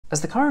As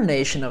the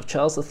coronation of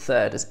Charles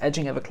III is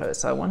edging ever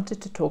closer, I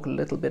wanted to talk a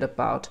little bit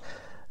about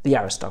the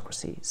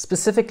aristocracy,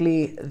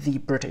 specifically the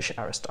British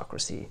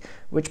aristocracy,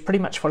 which pretty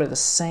much follow the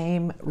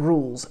same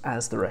rules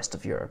as the rest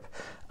of Europe.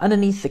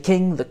 Underneath the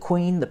king, the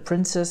queen, the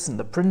princess and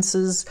the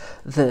princes,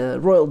 the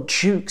royal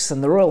dukes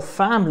and the royal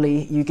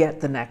family, you get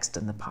the next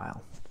in the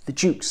pile. The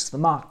dukes, the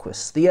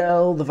marquis, the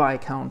earl, the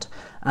viscount,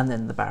 and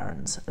then the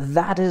barons.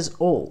 That is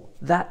all.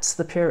 That's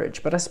the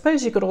peerage. But I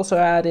suppose you could also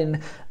add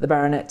in the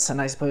baronets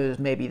and I suppose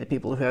maybe the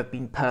people who have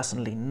been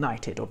personally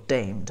knighted or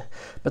damed.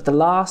 But the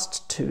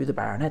last two, the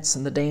baronets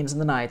and the dames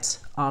and the knights,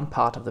 aren't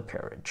part of the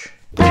peerage.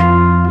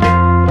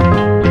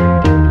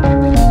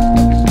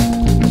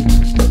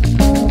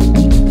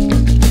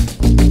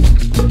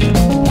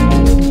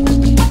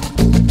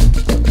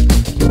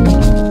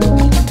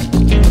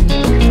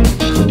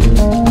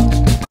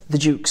 The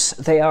dukes,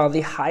 they are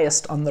the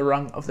highest on the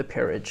rung of the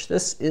peerage.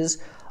 This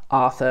is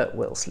Arthur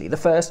Wellesley, the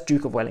first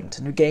Duke of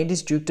Wellington, who gained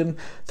his dukedom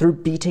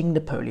through beating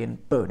Napoleon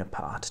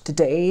Bonaparte.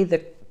 Today,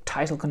 the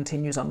title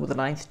continues on with the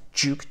ninth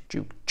Duke,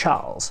 Duke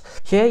Charles.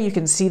 Here you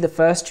can see the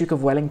first Duke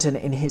of Wellington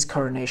in his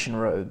coronation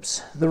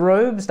robes. The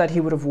robes that he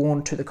would have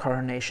worn to the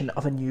coronation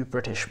of a new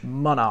British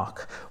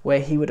monarch, where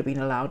he would have been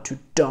allowed to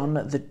don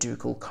the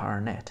ducal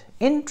coronet.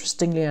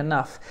 Interestingly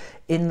enough,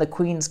 in the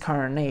Queen's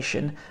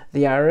coronation,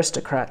 the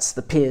aristocrats,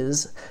 the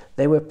peers,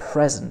 they were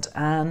present,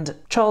 and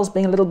Charles,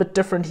 being a little bit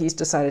different, he's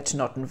decided to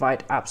not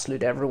invite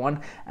absolute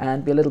everyone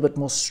and be a little bit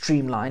more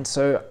streamlined,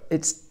 so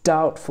it's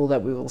doubtful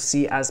that we will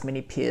see as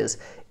many peers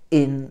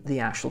in the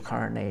actual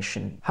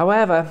coronation.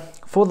 However,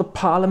 for the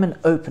Parliament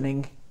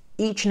opening,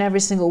 each and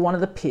every single one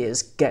of the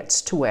peers gets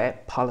to wear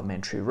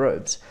parliamentary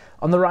robes.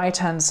 On the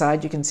right-hand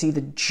side, you can see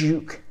the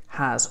Duke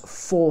has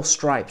 4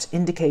 stripes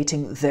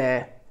indicating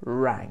their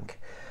rank.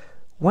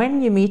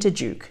 When you meet a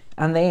Duke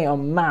and they are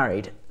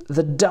married,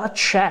 the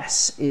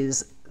Duchess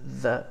is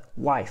the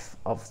wife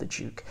of the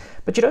Duke.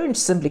 But you don't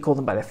simply call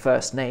them by their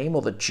first name,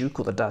 or the Duke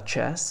or the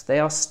Duchess. They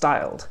are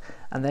styled,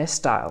 and their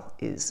style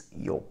is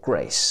Your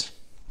Grace.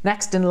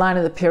 Next in line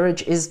of the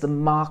peerage is the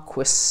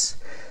Marquis.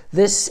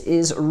 This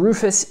is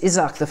Rufus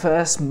Isaac, the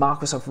first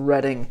Marquis of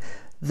Reading,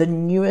 the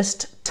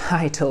newest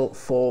title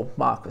for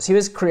Marquis. He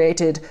was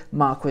created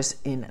Marquis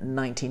in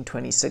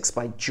 1926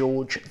 by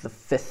George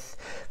V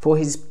for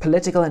his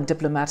political and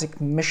diplomatic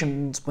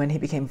missions when he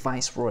became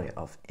Viceroy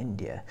of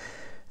India.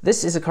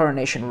 This is a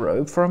coronation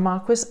robe for a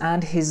Marquis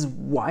and his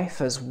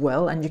wife as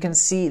well, and you can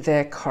see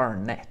their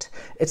coronet.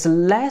 It's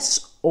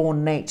less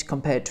ornate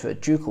compared to a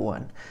ducal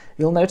one.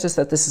 You'll notice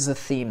that this is a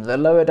theme. The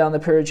lower down the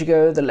peerage you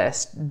go, the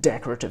less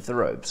decorative the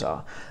robes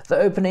are. The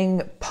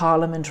opening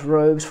Parliament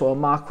robes for a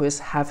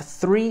Marquis have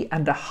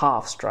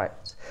 3.5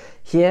 stripes.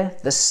 Here,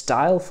 the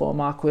style for a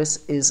Marquis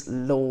is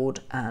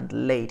Lord and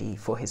Lady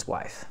for his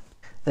wife.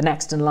 The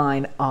next in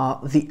line are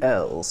the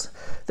Earls.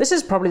 This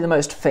is probably the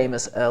most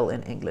famous Earl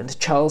in England,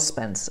 Charles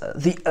Spencer,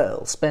 the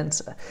Earl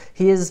Spencer.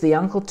 He is the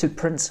uncle to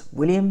Prince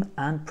William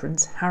and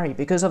Prince Harry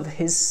because of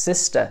his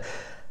sister,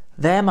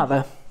 their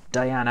mother,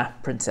 Diana,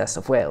 Princess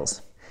of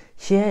Wales.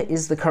 Here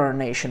is the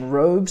coronation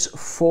robes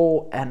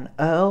for an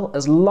earl,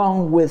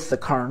 along with the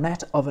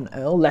coronet of an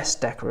earl, less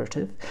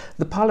decorative.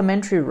 The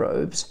parliamentary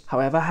robes,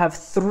 however, have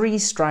 3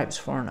 stripes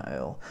for an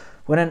earl.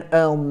 When an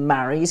earl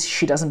marries,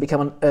 she doesn't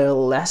become an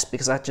earl-less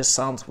because that just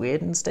sounds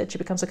weird. Instead, she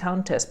becomes a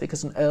countess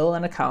because an earl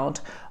and a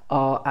count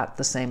are at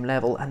the same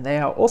level, and they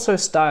are also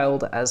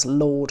styled as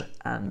Lord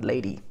and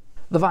Lady.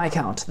 The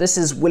Viscount. This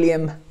is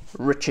William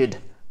Richard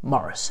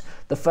Morris,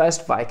 the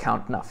first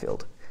Viscount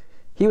Nuffield.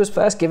 He was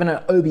first given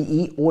an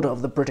OBE, Order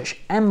of the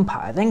British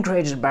Empire, then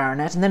created a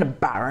baronet, and then a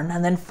baron,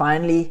 and then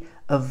finally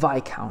a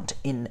viscount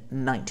in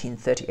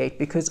 1938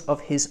 because of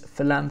his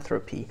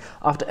philanthropy,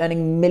 after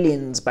earning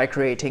millions by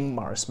creating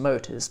Morris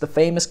Motors, the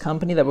famous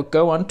company that would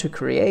go on to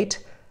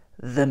create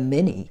the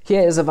Mini.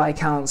 Here is a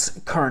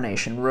viscount's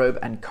coronation robe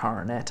and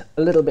coronet,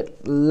 a little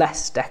bit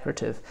less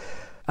decorative.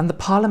 And the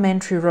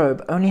parliamentary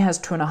robe only has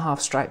 2.5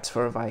 stripes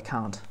for a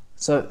viscount,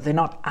 so they're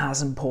not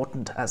as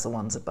important as the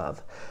ones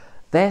above.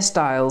 Their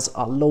styles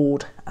are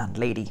Lord and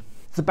Lady.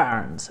 The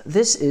Barons.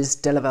 This is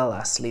Delaval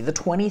Astley, the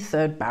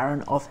 23rd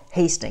Baron of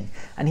Hastings,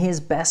 and he is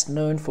best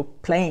known for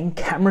playing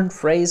Cameron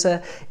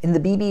Fraser in the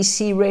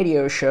BBC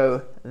radio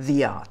show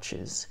The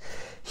Archers.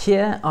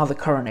 Here are the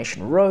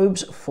coronation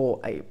robes for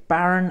a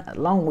baron,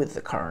 along with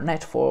the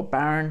coronet for a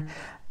baron,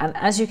 and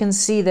as you can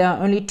see, there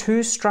are only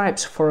 2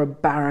 stripes for a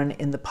baron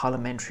in the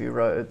parliamentary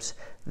robes.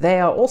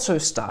 They are also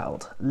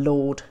styled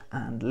Lord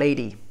and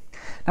Lady.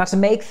 Now, to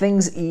make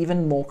things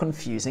even more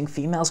confusing,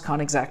 females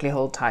can't exactly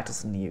hold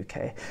titles in the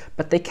UK,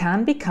 but they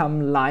can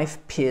become life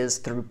peers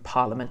through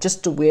Parliament,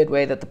 just a weird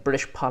way that the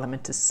British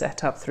Parliament is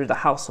set up through the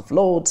House of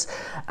Lords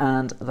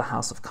and the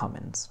House of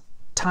Commons.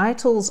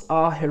 Titles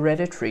are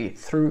hereditary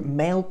through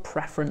male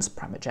preference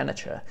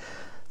primogeniture.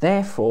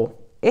 Therefore,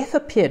 if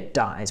a peer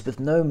dies with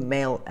no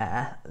male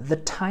heir, the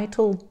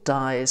title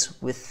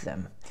dies with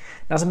them.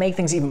 Now, to make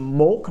things even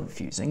more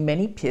confusing,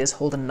 many peers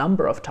hold a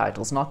number of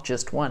titles, not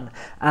just one,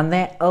 and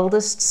their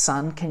eldest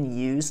son can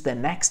use their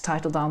next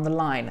title down the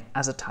line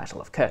as a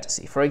title of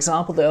courtesy. For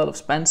example, the Earl of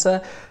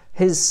Spencer,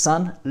 His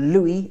son,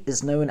 Louis,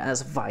 is known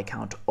as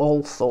Viscount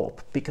Althorp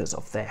because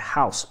of their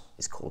house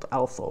is called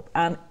Althorp,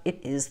 and it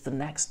is the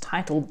next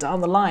title down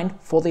the line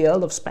for the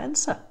Earl of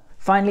Spencer.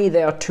 Finally,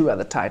 there are two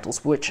other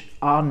titles which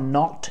are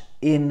not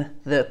in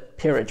the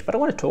peerage, but I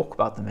want to talk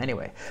about them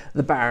anyway.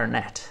 The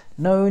Baronet,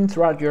 known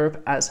throughout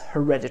Europe as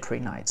hereditary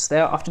knights. They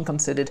are often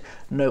considered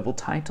noble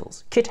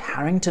titles. Kit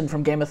Harington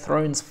from Game of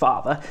Thrones'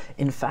 father,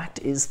 in fact,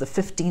 is the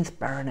 15th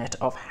Baronet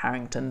of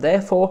Harrington.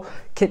 Therefore,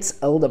 Kit's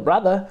elder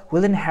brother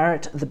will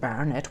inherit the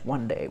Baronet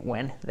one day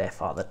when their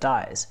father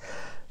dies.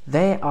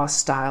 They are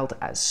styled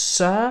as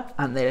Sir,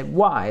 and their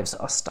wives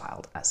are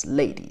styled as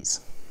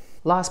ladies.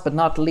 Last but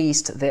not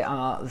least, there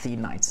are the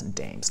knights and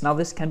dames. Now,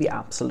 this can be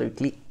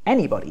absolutely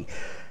anybody.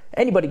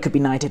 Anybody could be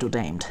knighted or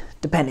damed,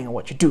 depending on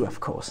what you do, of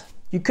course.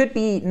 You could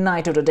be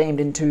knighted or damed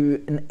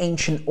into an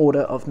ancient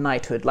order of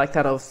knighthood, like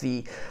that of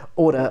the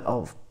Order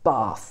of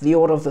Bath, the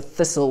Order of the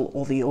Thistle,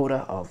 or the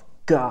Order of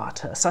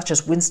Garter, such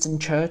as Winston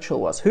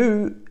Churchill was,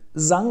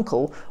 whose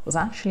uncle was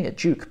actually a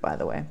duke, by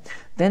the way.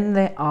 Then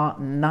there are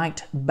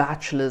knight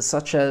bachelors,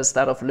 such as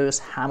that of Lewis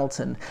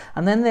Hamilton.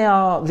 And then there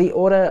are the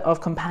Order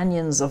of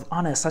Companions of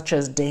Honour, such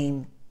as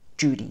Dame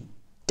Judi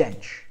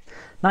Dench.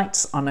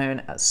 Knights are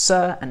known as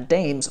Sir, and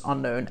dames are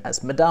known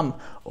as Madame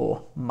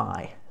or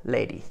My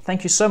Lady.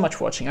 Thank you so much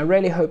for watching. I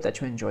really hope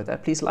that you enjoyed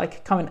that. Please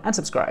like, comment, and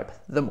subscribe.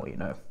 The more you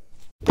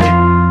know.